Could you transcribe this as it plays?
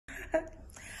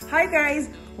Hi guys,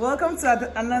 welcome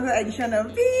to another edition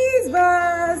of These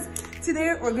Buzz.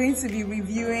 Today we're going to be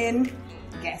reviewing,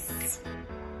 yes,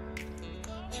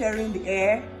 Cherry in the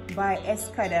Air by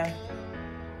Escada.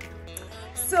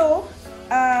 So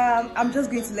I'm just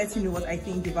going to let you know what I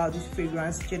think about this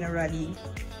fragrance generally.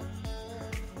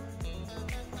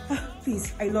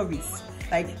 Please, I love it.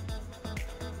 Like,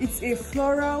 it's a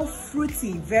floral,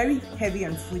 fruity, very heavy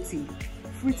and fruity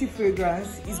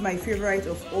fragrance. Is my favorite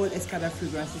of all Escada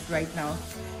fragrances right now.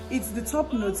 It's the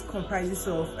top notes comprises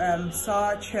of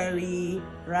sour cherry,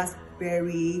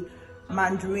 raspberry,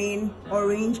 mandarin,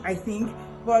 orange, I think.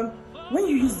 But when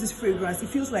you use this fragrance, it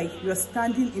feels like you're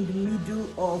standing in the middle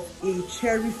of a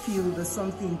cherry field or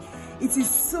something. It is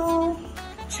so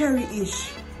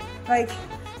cherry-ish. Like,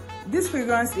 this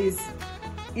fragrance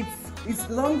it's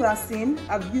long lasting.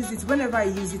 I've used it. Whenever I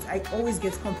use it, I always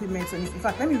get compliments on it. In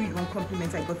fact, let me read one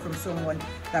compliment I got from someone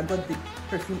that got the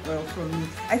perfume oil from me.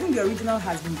 I think the original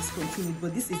has been discontinued,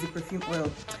 but this is the perfume oil.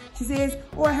 She says,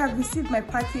 "Oh, I have received my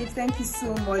package. Thank you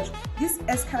so much. This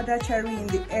Escada Cherry in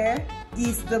the Air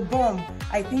is the bomb.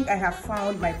 I think I have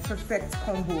found my perfect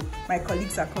combo. My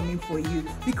colleagues are coming for you,"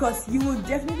 because you will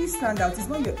definitely stand out. It's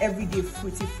not your everyday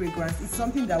fruity fragrance. It's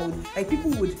something that would, like, people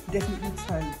would definitely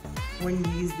turn when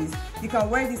you use this. You can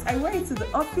wear this. I wear it to the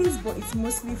office, but it's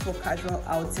mostly for casual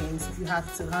outings. If you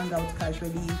have to hang out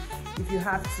casually, if you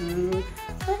have to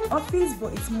office,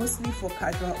 but it's mostly for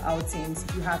casual outings.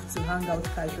 If you have to hang out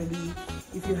casually,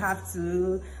 if you have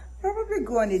to probably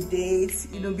go on a date,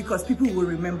 you know, because people will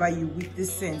remember you with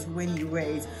this scent when you wear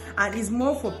it. And it's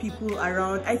more for people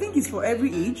around, I think it's for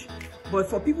every age, but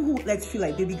for people who like to feel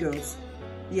like baby girls.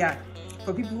 Yeah,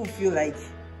 for people who feel like,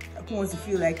 who wants to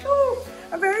feel like, oh,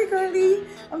 I'm very girly,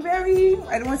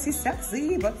 I don't want to say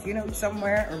sexy, but you know,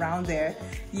 somewhere around there.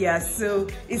 Yeah, so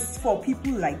it's for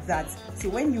people like that. So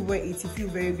when you wear it, you feel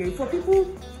very great. For people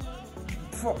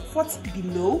for 40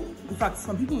 below, in fact,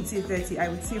 some people would say 30, I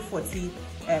would say 40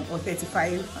 or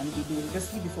 35 and below,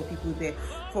 just leave it for people there.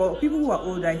 For people who are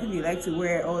older, I think they like to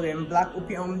wear all them black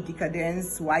opium,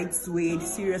 decadence, white suede,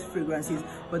 serious fragrances,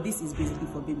 but this is basically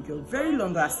for baby girl. Very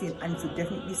long lasting, and to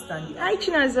definitely stand you. Hi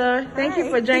Chinazor, thank you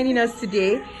for joining us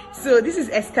today. So this is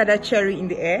Escada Cherry in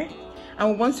the Air,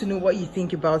 and we want to know what you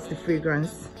think about the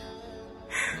fragrance.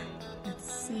 Let's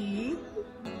see.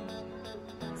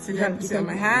 So you can put it on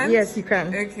my hand? Yes, you can.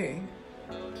 Okay.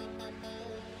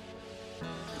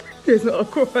 There's no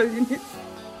alcohol in it.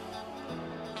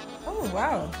 Oh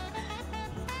wow.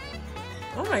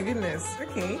 Oh my goodness.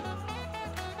 Okay.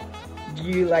 Do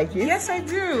you like it? Yes, I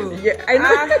do. Yeah, I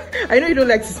know. I know you don't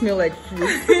like to smell like fruit.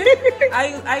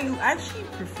 I actually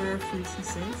prefer fruity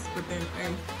scents, but then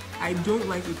I don't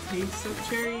like the taste of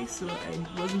cherry, so I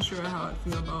wasn't sure how I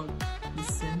feel about the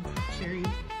scent of cherry.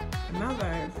 And now that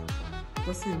I've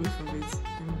gotten away from it,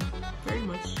 I'm very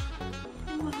much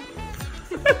in love.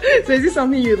 So is this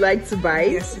something you like to buy?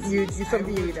 Yes, it's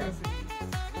something you would like.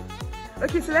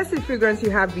 Okay, so let's see the fragrance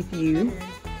you have with you.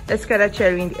 Escada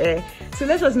Cherry in the Air. So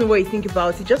let us know what you think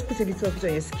about it. Just put a little of it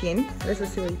on your skin. Let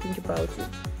us see what you think about it.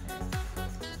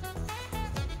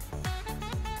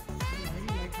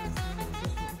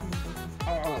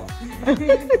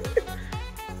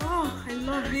 Oh, I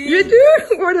love it. You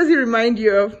do? What does it remind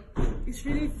you of? It's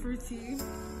really fruity.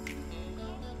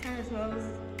 Kind of smells,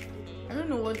 I don't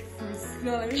know what fruit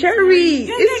smell. Cherry.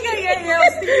 Yeah. I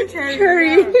was thinking cherry. Cherry.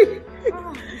 Yeah.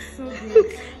 Oh, it's so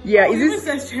good. Yeah, oh, is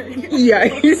this cherry? Yeah,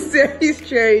 it's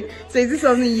cherry. So is this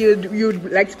something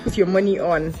you'd like to put your money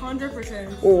on?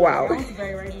 100%. Oh wow. I want to buy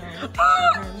it right now.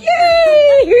 Oh,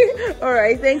 yay! All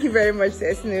right, thank you very much,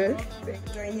 Sesnu.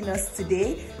 Thanks for joining us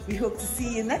today. We hope to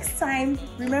see you next time.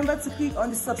 Remember to click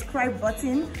on the subscribe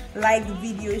button, like the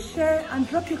video, share, and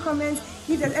drop your comments.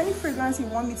 If there's any fragrance you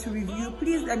want me to review,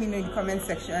 please let me know in the comment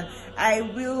section. I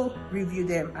will review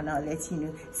them and I'll let you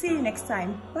know. See you next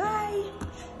time. Bye.